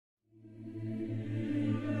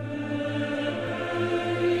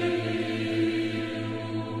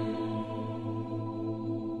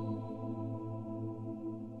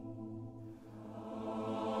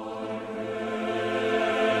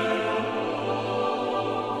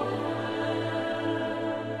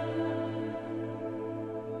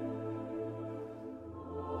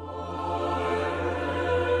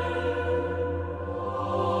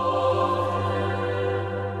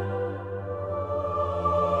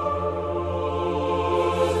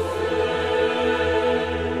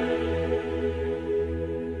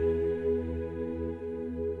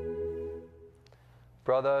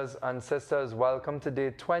Brothers and sisters, welcome to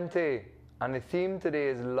day 20. And the theme today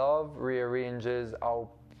is Love Rearranges Our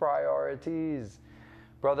Priorities.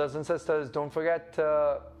 Brothers and sisters, don't forget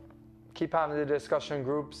to keep having the discussion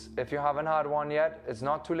groups. If you haven't had one yet, it's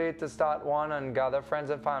not too late to start one and gather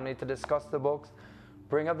friends and family to discuss the books.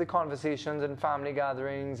 Bring up the conversations in family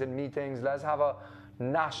gatherings and meetings. Let's have a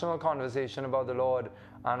national conversation about the Lord,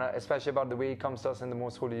 and especially about the way He comes to us in the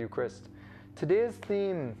Most Holy Eucharist. Today's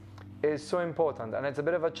theme is so important, and it's a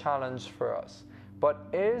bit of a challenge for us. But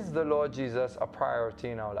is the Lord Jesus a priority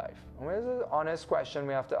in our life? And it's an honest question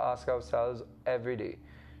we have to ask ourselves every day.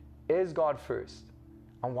 Is God first?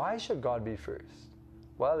 And why should God be first?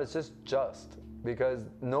 Well, it's just because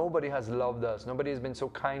nobody has loved us. Nobody has been so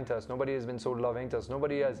kind to us. Nobody has been so loving to us.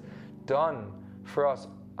 Nobody has done for us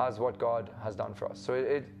as what God has done for us.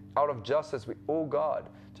 So out of justice, we owe God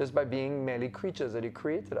just by being merely creatures that He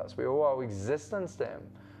created us. We owe our existence to Him.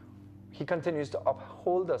 He continues to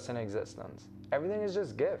uphold us in existence. Everything is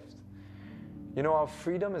just gift. You know, our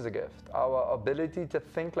freedom is a gift. Our ability to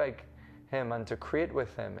think like Him and to create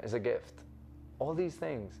with Him is a gift. All these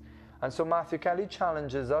things. And so Matthew Kelly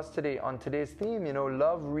challenges us today on today's theme,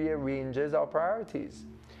 love rearranges our priorities.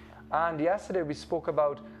 And yesterday we spoke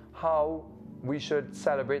about how we should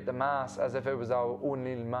celebrate the Mass as if it was our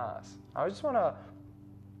only Mass. I just want to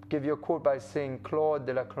give you a quote by Saint Claude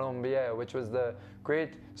de la Colombière, which was the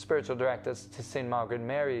great spiritual director to Saint Margaret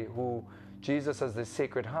Mary, who Jesus as the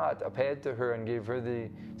Sacred Heart appeared to her and gave her the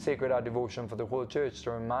Sacred Heart devotion for the whole church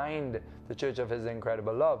to remind the church of His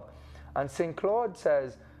incredible love. And Saint Claude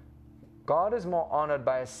says, God is more honored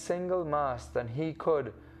by a single Mass than He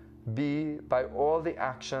could be by all the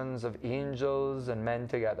actions of angels and men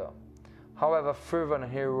together, however fervent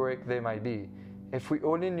and heroic they might be, if we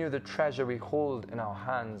only knew the treasure we hold in our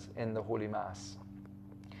hands in the Holy Mass.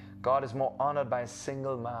 God is more honored by a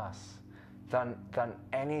single Mass than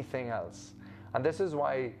anything else. And this is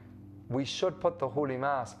why we should put the Holy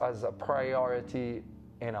Mass as a priority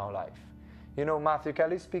in our life. Matthew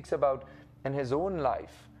Kelly speaks about in his own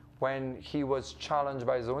life when he was challenged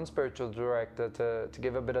by his own spiritual director to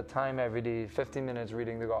give a bit of time every day, 15 minutes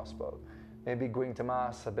reading the Gospel, maybe going to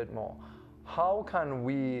Mass a bit more. How can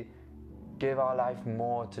we give our life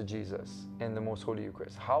more to Jesus in the Most Holy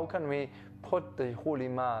Eucharist? How can we put the Holy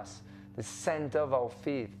Mass, the center of our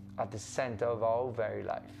faith, at the center of our very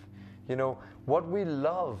life? What we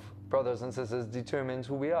love, brothers and sisters, determines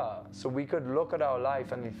who we are. So we could look at our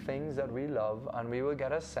life and the things that we love, and we will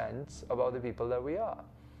get a sense about the people that we are.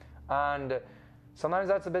 And sometimes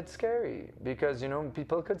that's a bit scary because,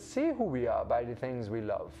 people could see who we are by the things we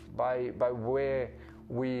love, by where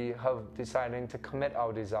we have decided to commit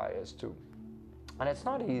our desires to. And it's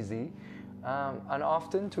not easy. And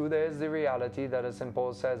often, too, there's the reality that, as St.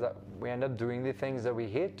 Paul says, that we end up doing the things that we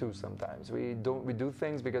hate to sometimes. We do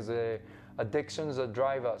things because they're addictions that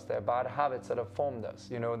drive us. They're bad habits that have formed us,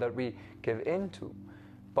 that we give into.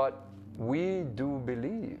 But we do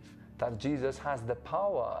believe that Jesus has the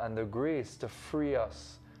power and the grace to free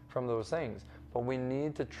us from those things. But we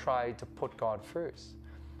need to try to put God first.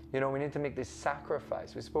 We need to make this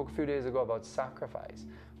sacrifice. We spoke a few days ago about sacrifice.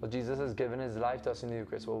 Well, Jesus has given His life to us in the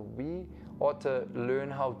Eucharist. Well, we ought to learn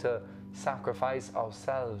how to sacrifice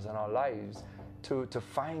ourselves and our lives to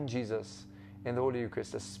find Jesus in the Holy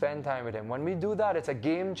Eucharist, to spend time with Him. When we do that, it's a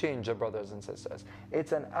game changer, brothers and sisters.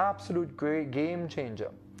 It's an absolute great game changer.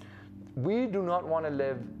 We do not want to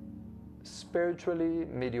live spiritually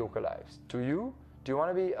mediocre lives. Do you? Do you want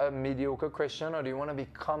to be a mediocre Christian, or do you want to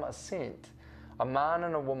become a saint? A man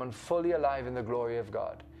and a woman fully alive in the glory of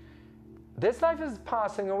God. This life is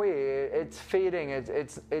passing away. It's fading.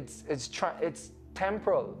 It's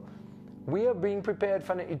temporal. We are being prepared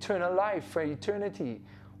for an eternal life, for eternity.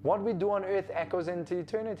 What we do on earth echoes into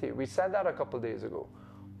eternity. We said that a couple days ago.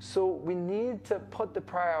 So we need to put the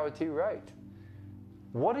priority right.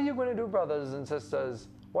 What are you going to do, brothers and sisters?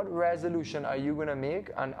 What resolution are you going to make?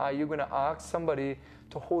 And are you going to ask somebody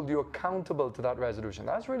to hold you accountable to that resolution?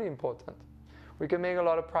 That's really important. We can make a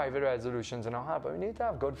lot of private resolutions in our heart, but we need to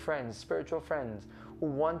have good friends, spiritual friends, who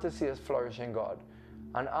want to see us flourish in God,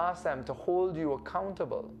 and ask them to hold you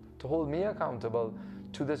accountable, to hold me accountable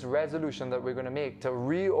to this resolution that we're going to make, to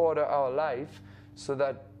reorder our life so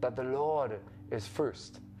that the Lord is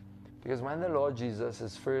first. Because when the Lord Jesus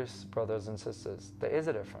is first, brothers and sisters, there is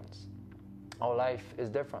a difference. Our life is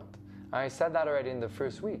different. I said that already in the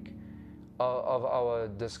first week of our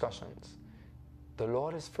discussions. The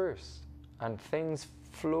Lord is first. And things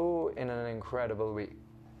flow in an incredible way.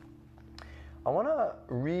 I want to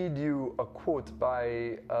read you a quote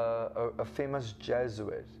by a famous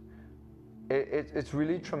Jesuit it's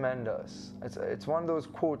really tremendous. It's one of those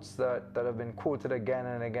quotes that have been quoted again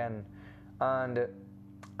and again, and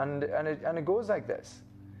it goes like this.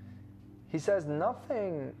 He says,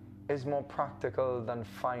 nothing is more practical than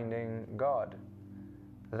finding God.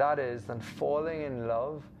 That is, than falling in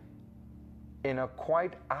love in a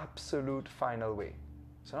quite absolute final way.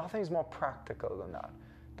 So nothing's more practical than that,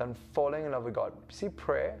 than falling in love with God. See,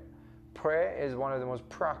 prayer is one of the most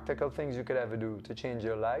practical things you could ever do to change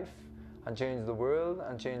your life and change the world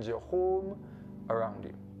and change your home around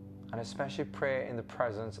you. And especially prayer in the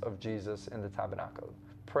presence of Jesus in the tabernacle.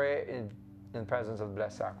 Prayer in the presence of the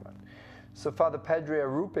Blessed Sacrament. So Father Pedro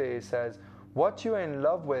Arupe says, what you are in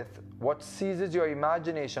love with, what seizes your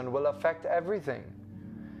imagination, will affect everything.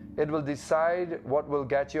 It will decide what will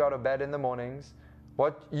get you out of bed in the mornings,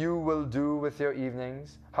 what you will do with your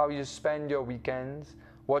evenings, how you spend your weekends,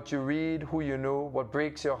 what you read, who you know, what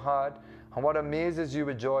breaks your heart, and what amazes you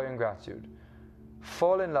with joy and gratitude.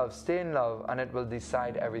 Fall in love, stay in love, and it will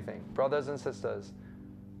decide everything. Brothers and sisters,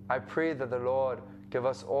 I pray that the Lord give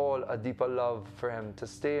us all a deeper love for Him, to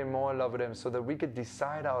stay more in love with Him, so that we could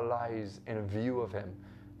decide our lives in view of Him,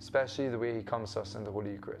 especially the way He comes to us in the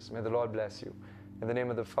Holy Eucharist. May the Lord bless you. In the name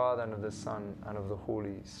of the Father, and of the Son, and of the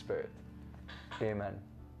Holy Spirit. Amen.